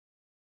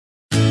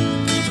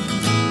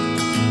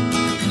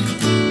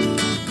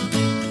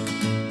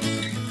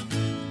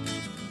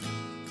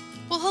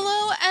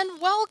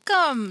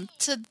Welcome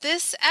to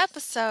this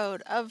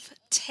episode of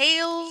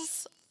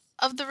Tales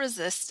of the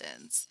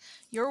Resistance,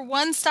 your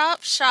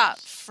one-stop shop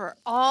for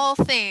all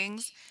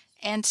things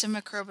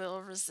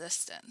antimicrobial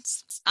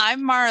resistance.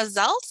 I'm Mara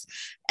Zelt,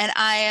 and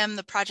I am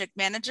the project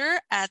manager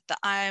at the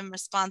I'm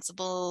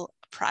Responsible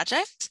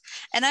project,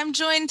 and I'm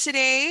joined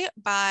today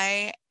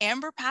by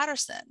Amber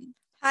Patterson.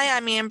 Hi,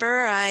 I'm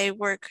Amber. I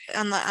work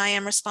on the I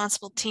Am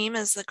Responsible team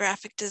as the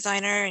graphic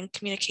designer and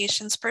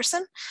communications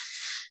person.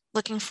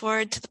 Looking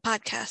forward to the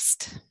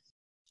podcast.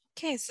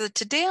 Okay, so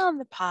today on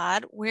the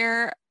pod,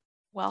 we're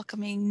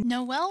welcoming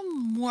Noelle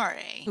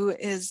Mware, who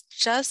is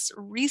just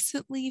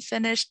recently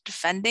finished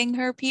defending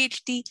her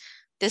PhD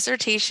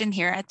dissertation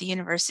here at the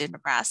University of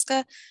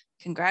Nebraska.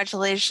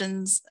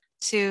 Congratulations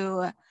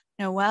to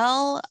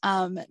Noelle,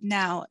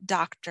 now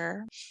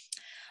doctor.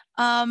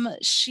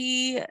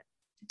 She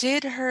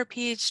did her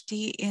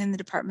PhD in the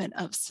Department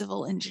of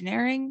Civil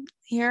Engineering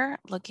here,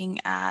 looking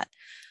at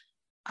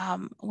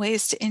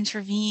ways to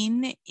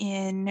intervene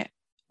in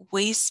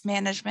waste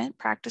management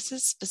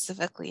practices,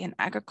 specifically in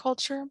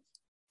agriculture,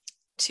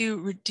 to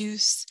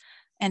reduce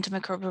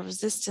antimicrobial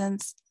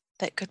resistance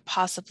that could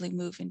possibly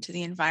move into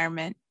the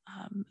environment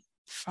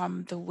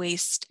from the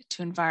waste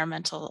to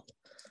environmental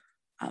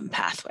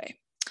pathway.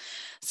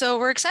 So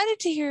we're excited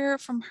to hear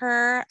from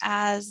her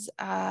as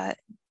a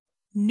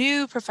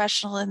new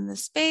professional in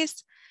this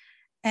space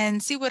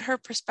and see what her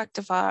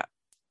perspective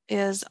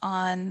is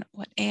on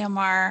what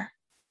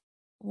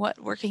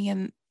working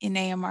in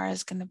AMR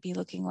is going to be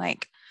looking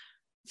like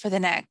for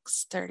the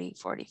next 30,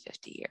 40,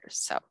 50 years.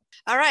 So,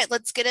 all right,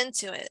 let's get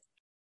into it.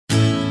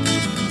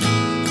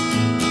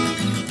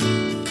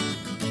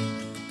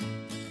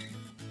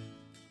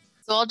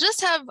 So I'll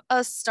just have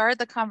us start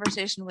the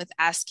conversation with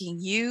asking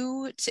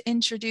you to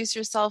introduce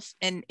yourself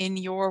and in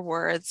your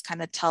words,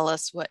 kind of tell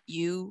us what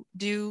you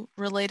do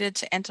related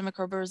to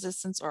antimicrobial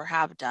resistance or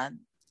have done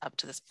up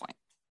to this point.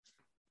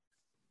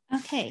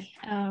 Okay,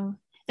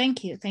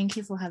 thank you. Thank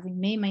you for having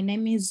me. My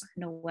name is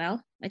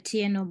Noelle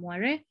Atieno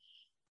Mware,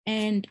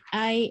 and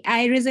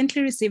I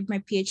recently received my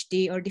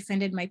PhD or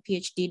defended my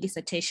PhD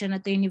dissertation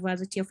at the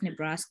University of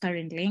Nebraska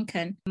in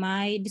Lincoln.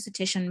 My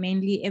dissertation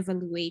mainly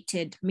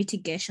evaluated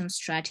mitigation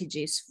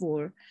strategies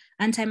for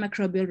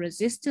antimicrobial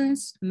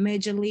resistance,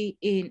 majorly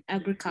in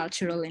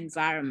agricultural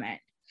environment.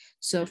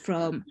 So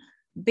from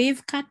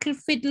beef cattle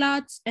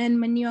feedlots and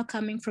manure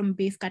coming from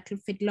beef cattle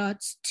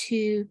feedlots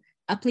to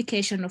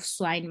application of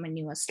swine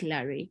manure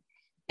slurry.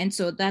 And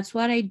so that's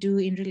what I do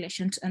in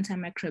relation to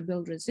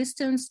antimicrobial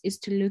resistance, is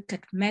to look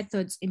at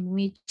methods in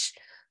which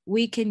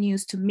we can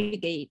use to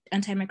mitigate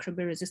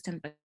antimicrobial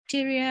resistant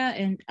bacteria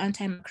and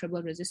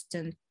antimicrobial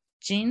resistant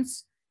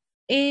genes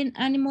in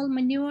animal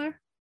manure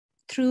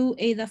through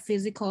either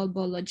physical,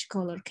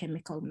 biological, or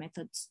chemical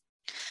methods.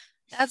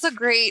 That's a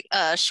great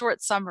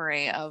short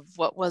summary of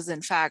what was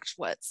in fact,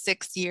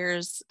 6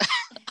 years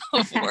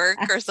of work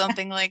or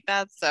something like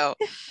that. So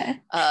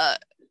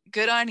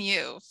good on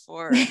you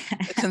for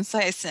the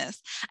conciseness.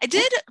 I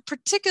did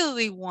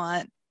particularly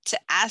want to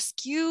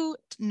ask you,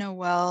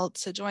 Noelle,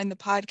 to join the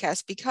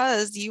podcast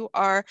because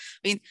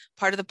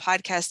part of the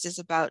podcast is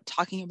about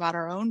talking about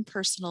our own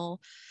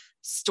personal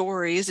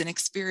stories and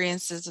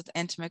experiences with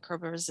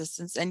antimicrobial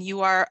resistance, and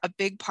you are a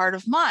big part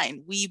of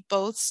mine. We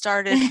both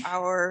started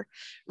our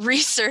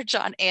research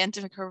on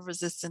antimicrobial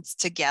resistance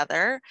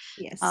together,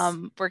 yes.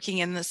 Working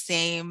in the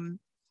same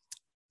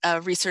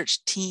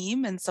research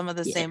team and some of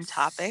the same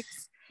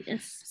topics.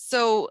 Yes.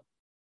 So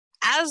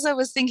as I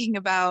was thinking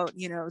about,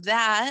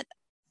 that,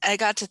 I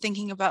got to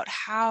thinking about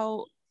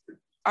how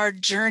our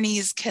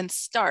journeys can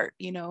start,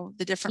 the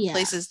different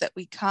places that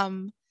we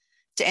come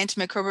to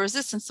antimicrobial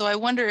resistance. So I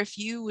wonder if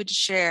you would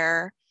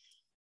share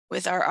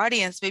with our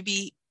audience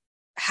maybe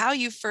how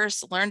you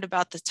first learned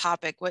about the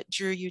topic, what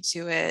drew you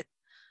to it,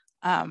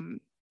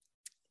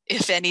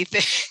 if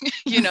anything,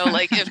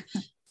 like if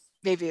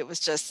maybe it was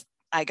just,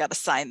 I got to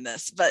sign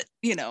this, but,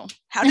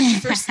 how did you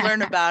first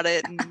learn about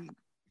it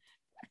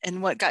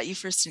and what got you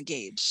first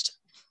engaged?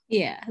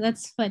 Yeah,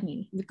 that's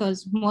funny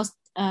because most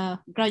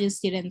graduate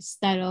students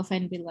start off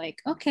and be like,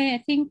 okay, I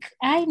think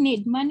I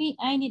need money,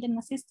 I need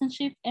an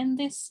assistantship, and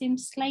this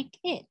seems like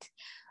it.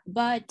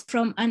 But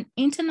from an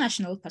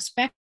international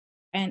perspective,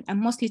 and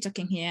I'm mostly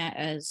talking here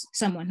as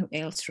someone who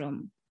hails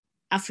from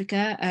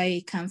Africa,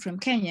 I come from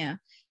Kenya.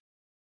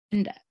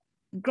 And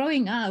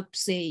growing up,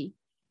 say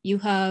you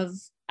have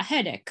a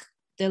headache,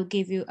 they'll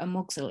give you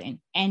amoxicillin,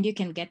 and you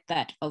can get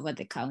that over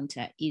the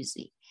counter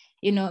easy.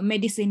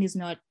 Medicine is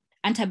not,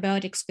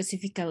 antibiotics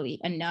specifically,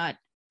 are not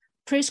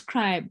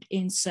prescribed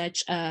in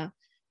such a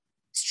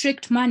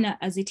strict manner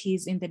as it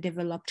is in the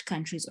developed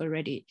countries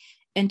already.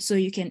 And so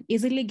you can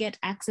easily get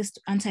access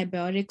to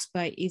antibiotics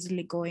by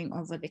easily going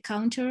over the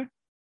counter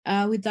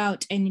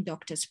without any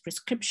doctor's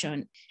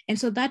prescription. And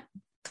so that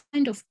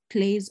kind of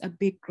plays a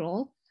big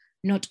role,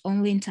 not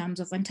only in terms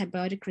of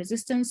antibiotic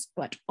resistance,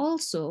 but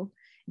also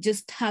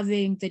just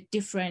having the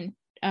different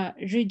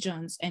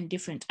regions and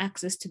different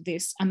access to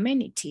these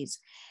amenities.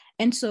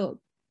 And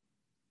so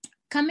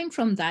coming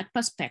from that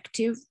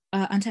perspective,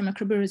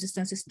 antimicrobial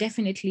resistance is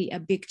definitely a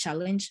big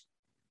challenge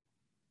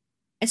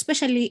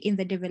especially in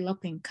the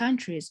developing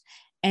countries.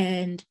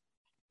 And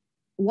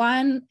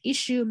one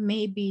issue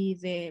may be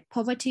the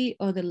poverty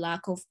or the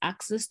lack of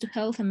access to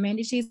health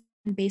amenities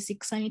and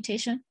basic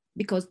sanitation,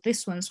 because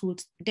these ones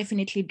would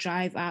definitely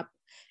drive up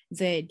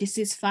the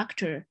disease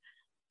factor.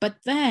 But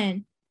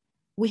then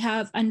we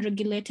have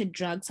unregulated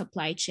drug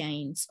supply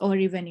chains, or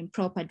even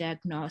improper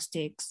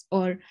diagnostics,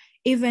 or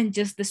even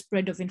just the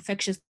spread of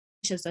infectious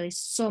diseases that is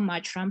so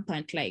much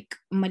rampant. Like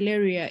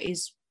malaria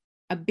is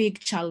a big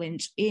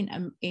challenge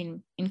in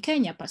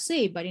Kenya per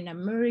se, but in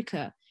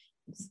America,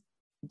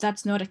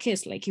 that's not a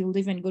case. Like, you'll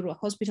even go to a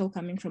hospital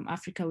coming from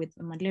Africa with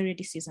a malaria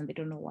disease and they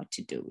don't know what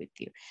to do with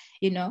you,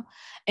 you know?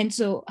 And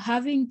so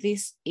having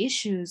these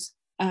issues,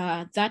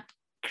 that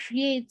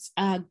creates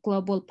a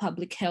global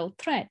public health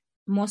threat,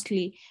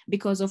 mostly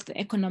because of the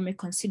economic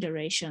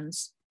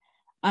considerations.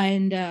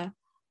 And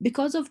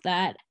because of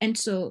that, and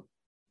so,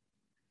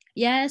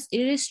 yes,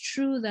 it is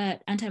true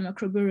that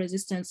antimicrobial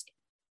resistance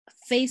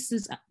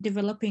faces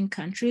developing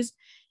countries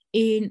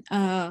in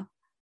a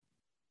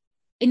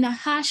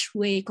harsh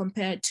way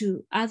compared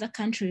to other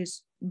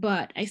countries,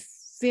 but I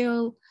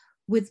feel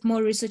with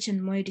more research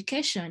and more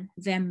education,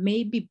 there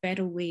may be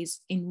better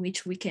ways in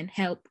which we can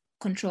help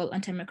control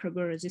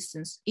antimicrobial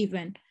resistance,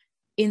 even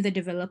in the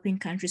developing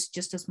countries,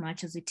 just as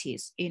much as it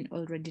is in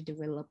already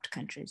developed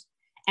countries.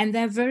 And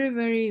there are very,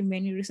 very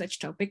many research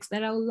topics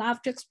that I would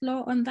love to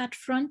explore on that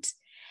front.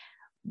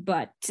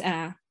 But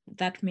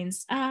that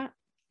means I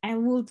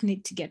would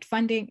need to get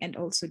funding and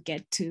also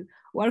get to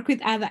work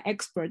with other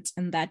experts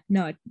on that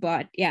note.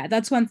 But yeah,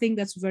 that's one thing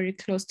that's very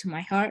close to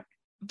my heart.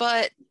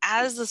 But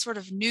as a sort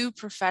of new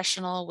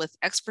professional with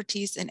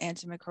expertise in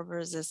antimicrobial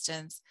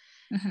resistance,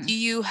 do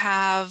you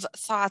have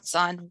thoughts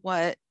on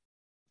what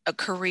a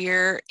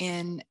career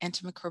in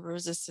antimicrobial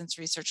resistance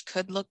research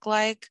could look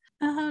like?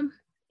 I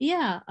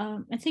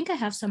think I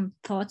have some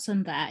thoughts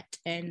on that.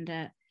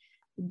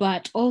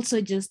 But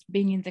also just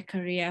being in the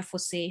career for,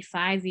 say,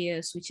 5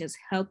 years, which has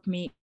helped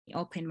me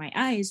open my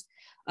eyes.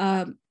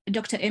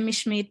 Dr. Amy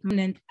Schmidt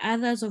and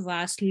others of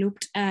us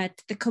looked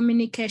at the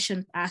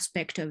communication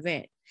aspect of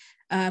it,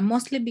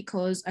 mostly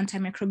because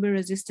antimicrobial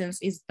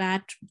resistance is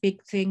that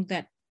big thing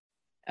that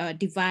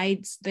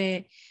divides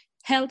the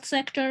health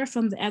sector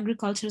from the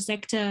agriculture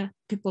sector,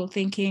 people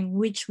thinking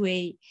which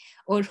way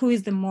or who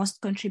is the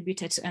most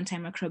contributor to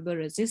antimicrobial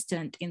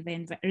resistance in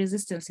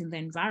the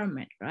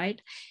environment,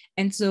 right?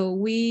 And so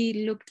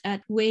we looked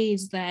at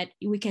ways that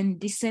we can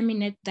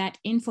disseminate that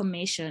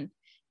information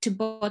to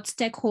both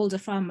stakeholder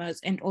farmers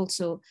and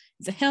also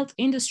the health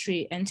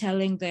industry, and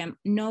telling them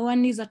no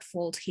one is at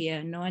fault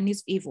here, no one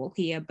is evil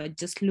here, but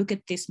just look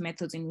at these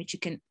methods in which you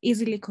can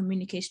easily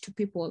communicate to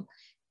people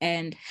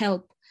and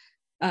help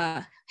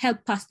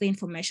pass the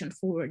information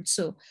forward.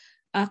 So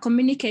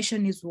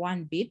communication is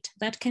one bit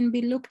that can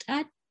be looked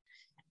at.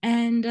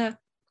 And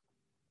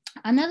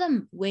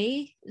another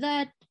way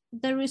that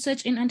the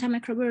research in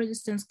antimicrobial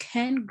resistance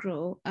can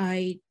grow,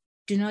 I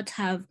do not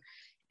have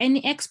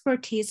any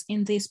expertise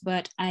in this,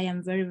 but I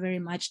am very, very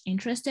much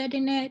interested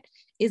in it,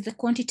 is the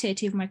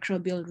quantitative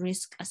microbial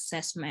risk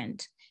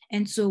assessment.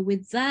 And so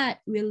with that,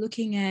 we're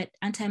looking at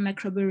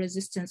antimicrobial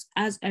resistance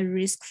as a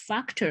risk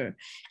factor.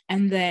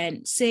 And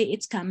then say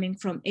it's coming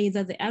from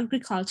either the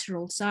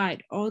agricultural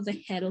side or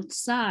the health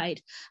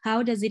side.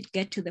 How does it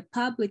get to the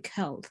public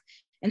health?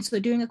 And so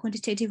doing a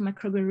quantitative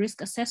microbial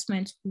risk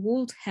assessment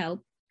would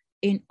help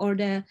in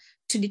order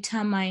to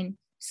determine,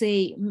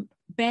 say,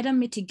 better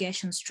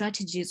mitigation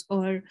strategies,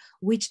 or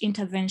which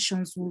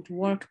interventions would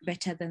work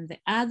better than the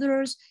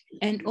others,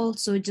 and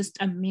also just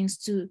a means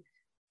to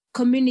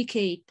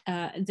communicate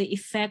the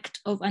effect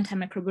of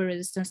antimicrobial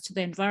resistance to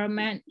the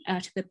environment,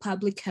 to the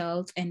public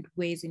health, and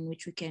ways in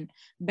which we can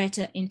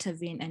better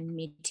intervene and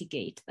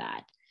mitigate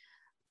that.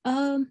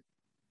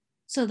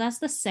 So that's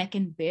the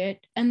second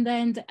bit. And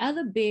then the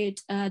other bit,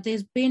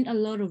 there's been a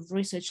lot of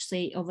research,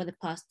 say, over the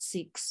past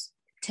 6-10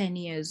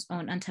 years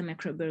on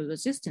antimicrobial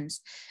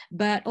resistance,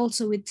 but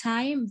also with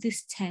time,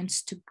 this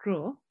tends to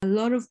grow. A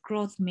lot of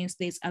growth means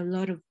there's a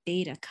lot of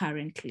data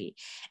currently.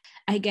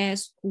 I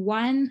guess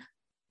one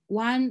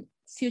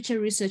future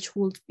research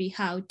would be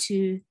how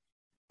to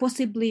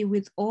possibly,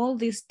 with all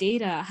this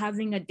data,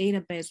 having a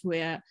database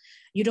where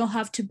you don't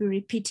have to be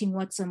repeating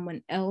what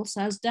someone else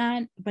has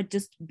done, but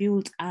just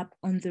build up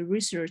on the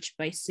research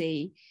by,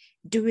 say,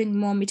 doing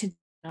more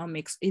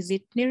metagenomics. Is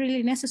it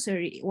really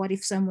necessary? What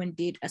if someone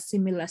did a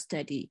similar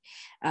study,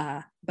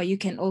 but you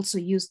can also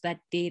use that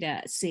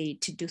data, say,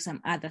 to do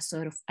some other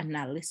sort of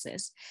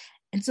analysis?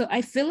 And so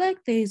I feel like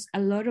there's a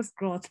lot of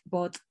growth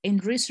both in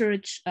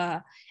research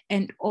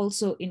and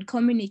also in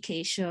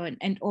communication,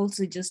 and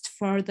also just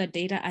further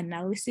data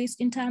analysis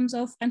in terms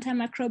of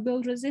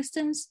antimicrobial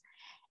resistance.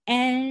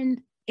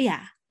 And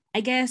yeah,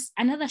 I guess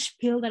another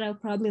spiel that I'll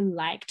probably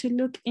like to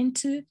look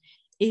into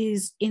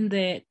is in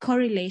the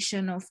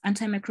correlation of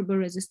antimicrobial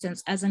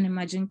resistance as an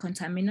emerging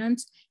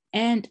contaminant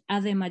and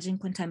other emerging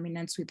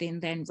contaminants within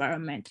the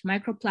environment.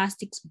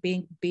 Microplastics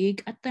being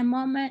big at the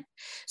moment.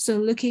 So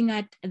looking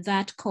at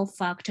that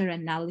cofactor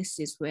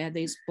analysis where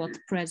there's both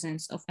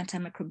presence of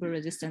antimicrobial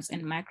resistance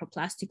and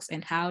microplastics,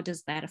 and how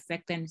does that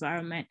affect the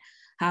environment?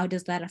 How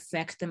does that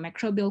affect the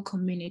microbial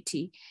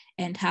community?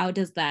 And how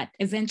does that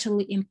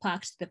eventually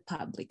impact the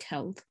public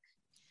health?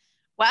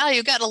 Wow,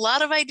 you got a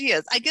lot of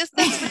ideas. I guess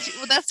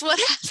that's what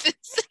happens,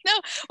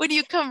 when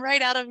you come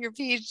right out of your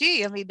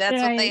PhD. I mean,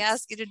 that's what they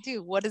ask you to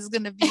do. What is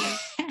going to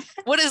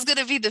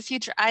be the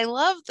future? I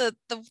love the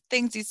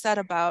things you said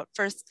about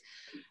first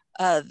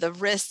the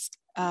risk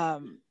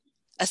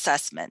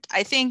assessment.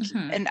 I think,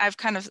 and I've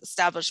kind of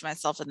established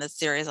myself in this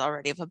series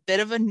already, of a bit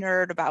of a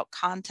nerd about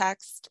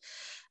context,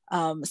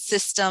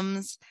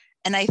 systems,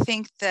 and I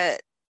think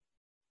that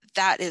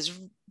is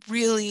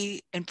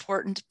really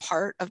important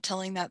part of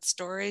telling that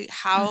story.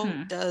 How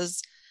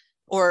does,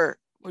 or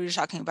we were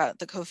talking about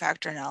the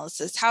cofactor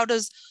analysis, how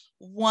does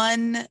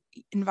one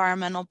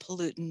environmental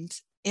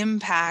pollutant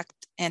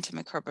impact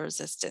antimicrobial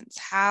resistance?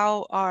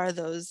 How are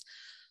those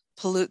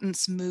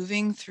pollutants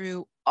moving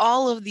through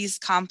all of these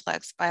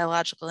complex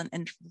biological and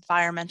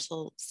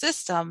environmental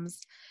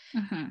systems?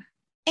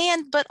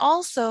 But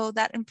also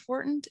that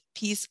important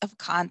piece of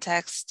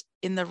context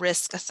in the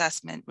risk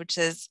assessment, which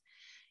is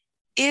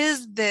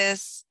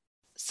this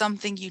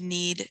something you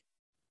need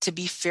to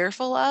be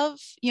fearful of,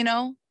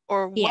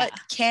 or what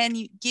can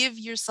you give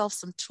yourself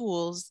some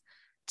tools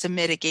to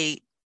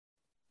mitigate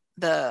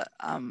the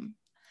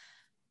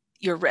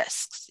your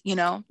risks,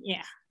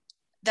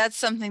 That's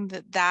something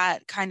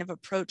that kind of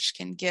approach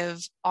can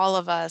give all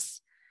of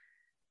us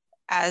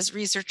as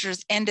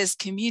researchers and as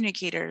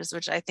communicators,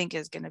 which I think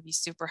is going to be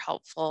super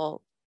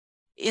helpful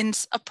in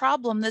a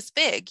problem this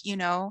big,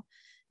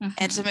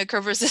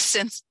 antimicrobial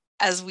resistance,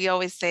 as we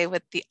always say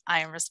with the I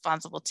Am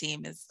Responsible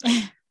team, is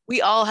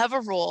we all have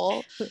a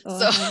role.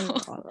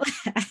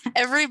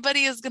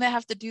 Everybody is going to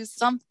have to do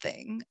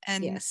something,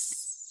 and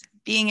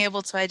being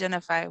able to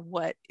identify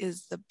what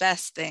is the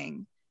best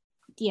thing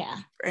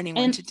for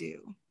anyone to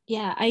do.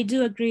 Yeah, I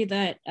do agree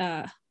that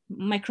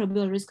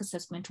microbial risk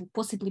assessment will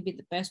possibly be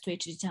the best way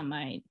to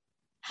determine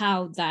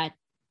how that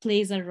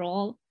plays a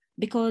role,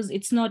 because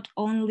it's not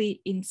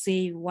only in,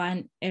 say,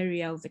 one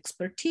area of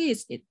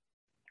expertise.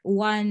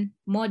 One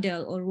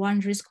model or one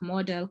risk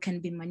model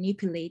can be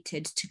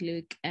manipulated to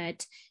look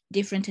at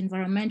different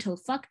environmental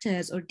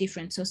factors or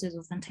different sources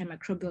of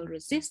antimicrobial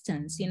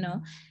resistance,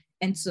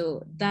 and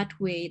so that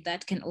way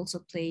that can also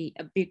play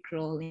a big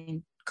role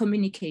in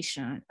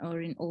communication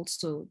or in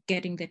also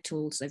getting the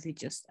tools, as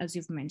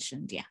you've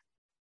mentioned.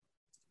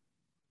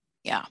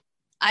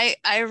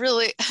 I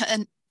really,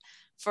 and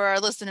for our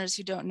listeners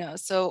who don't know,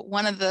 so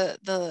one of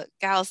the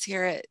gals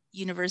here at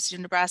University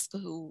of Nebraska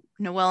who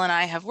Noelle and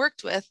I have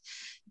worked with,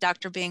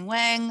 Dr. Bing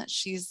Wang,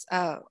 she's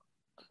a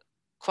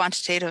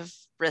quantitative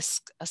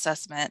risk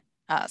assessment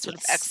sort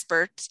of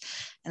expert,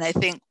 and I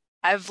think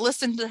I've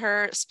listened to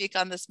her speak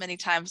on this many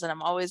times, and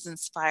I'm always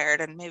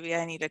inspired, and maybe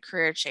I need a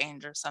career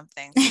change or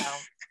something.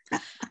 So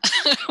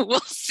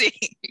we'll see.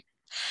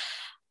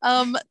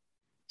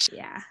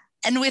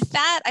 And with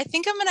that, I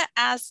think I'm going to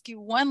ask you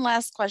one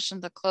last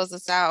question to close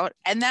us out,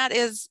 and that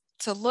is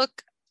to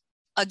look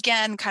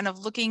again, kind of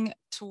looking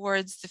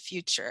towards the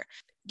future.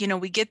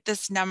 We get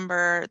this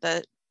number,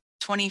 the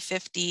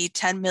 2050,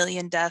 10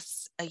 million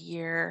deaths a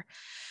year,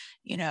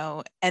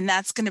 and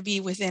that's going to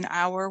be within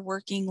our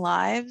working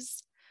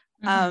lives.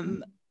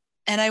 And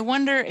I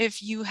wonder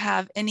if you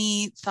have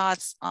any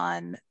thoughts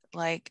on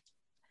or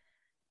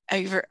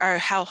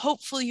how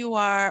hopeful you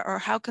are, or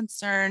how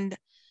concerned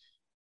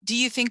do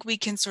you think we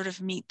can sort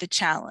of meet the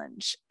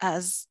challenge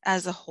as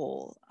a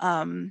whole?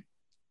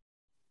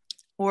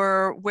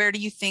 Or where do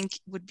you think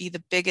would be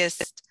the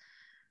biggest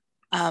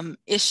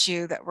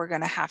issue that we're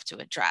going to have to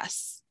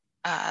address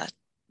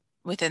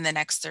within the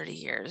next 30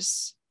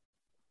 years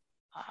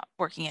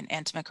working in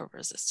antimicrobial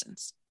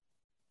resistance?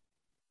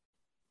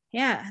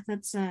 Yeah,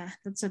 that's a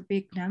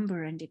big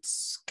number, and it's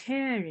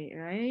scary,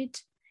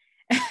 right?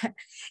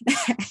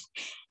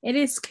 It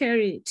is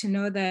scary to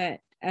know that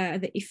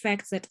the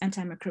effects that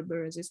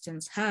antimicrobial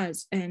resistance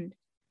has, and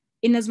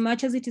in as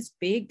much as it is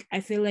big, I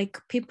feel like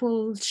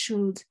people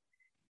should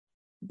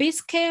be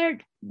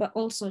scared but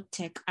also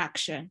take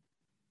action.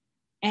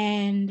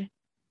 And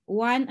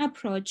one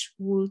approach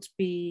would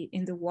be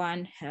in the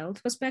One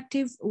Health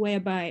perspective,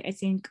 whereby I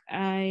think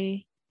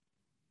IAMR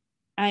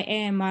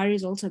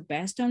is also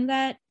based on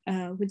that,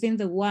 within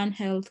the One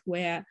Health,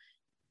 where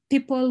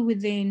people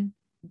within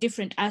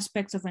different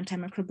aspects of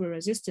antimicrobial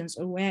resistance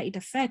or where it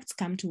affects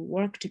come to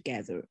work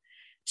together.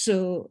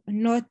 So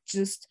not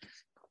just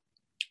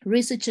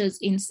researchers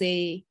in,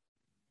 say,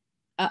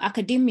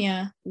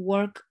 academia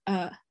work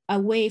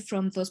away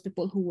from those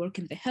people who work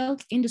in the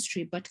health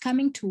industry, but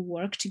coming to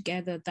work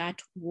together,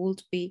 that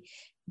would be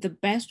the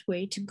best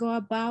way to go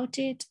about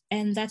it.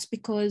 And that's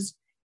because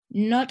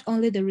not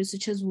only the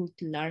researchers would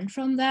learn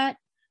from that,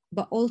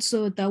 but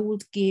also that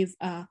would give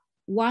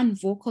one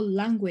vocal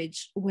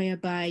language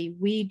whereby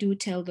we do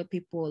tell the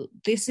people,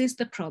 this is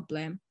the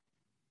problem,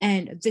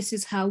 And this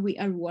is how we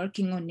are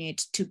working on it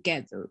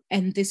together.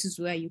 And this is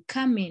where you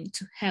come in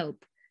to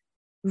help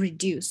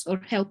reduce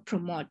or help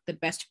promote the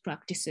best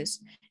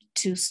practices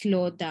to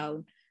slow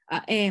down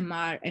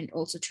AMR and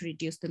also to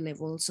reduce the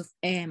levels of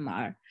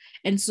AMR.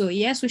 And so,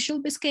 yes, we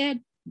should be scared,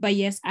 but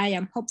yes, I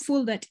am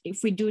hopeful that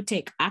if we do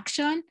take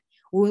action,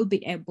 we'll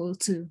be able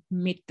to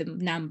meet the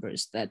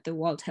numbers that the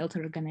World Health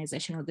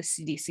Organization or the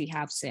CDC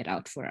have set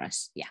out for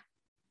us. Yeah.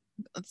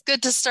 It's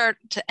good to start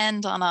to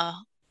end on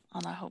a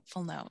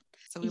hopeful note.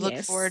 So we look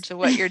forward to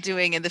what you're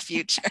doing in the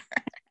future.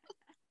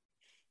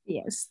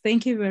 Yes.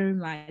 Thank you very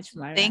much,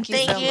 Mara. Thank you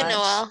so much.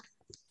 Noelle.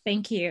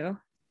 Thank you.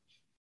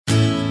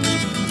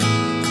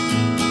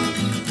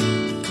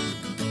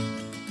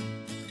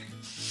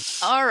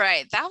 All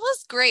right. That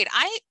was great.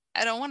 I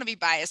don't want to be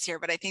biased here,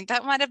 but I think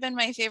that might have been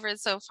my favorite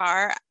so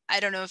far. I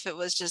don't know if it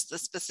was just the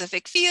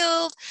specific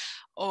field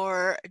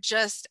or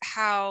just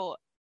how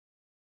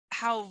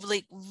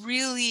like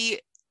really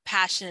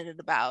passionate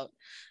about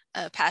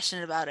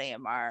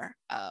AMR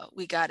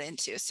we got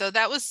into. So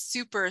that was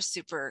super,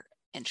 super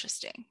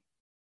interesting.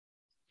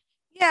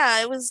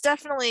 Yeah, it was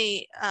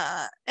definitely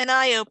an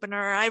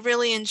eye-opener. I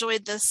really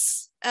enjoyed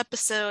this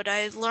episode.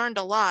 I learned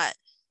a lot.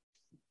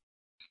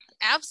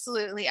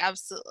 Absolutely,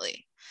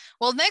 absolutely.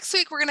 Well, next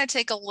week we're going to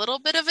take a little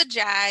bit of a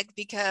jag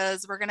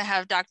because we're going to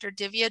have Dr.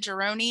 Divya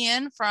Jaroni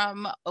in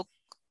from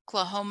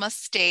Oklahoma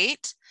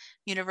State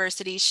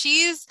University.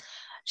 She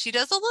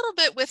does a little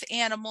bit with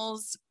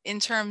animals in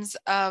terms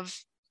of,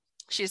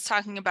 she's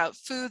talking about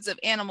foods of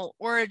animal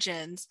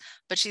origins,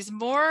 but she's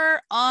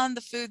more on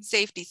the food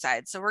safety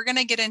side. So we're going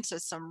to get into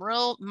some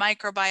real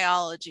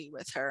microbiology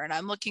with her, and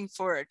I'm looking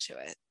forward to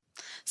it.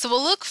 So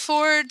we'll look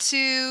forward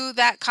to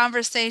that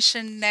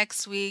conversation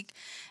next week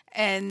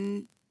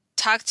and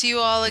talk to you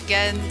all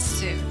again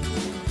soon.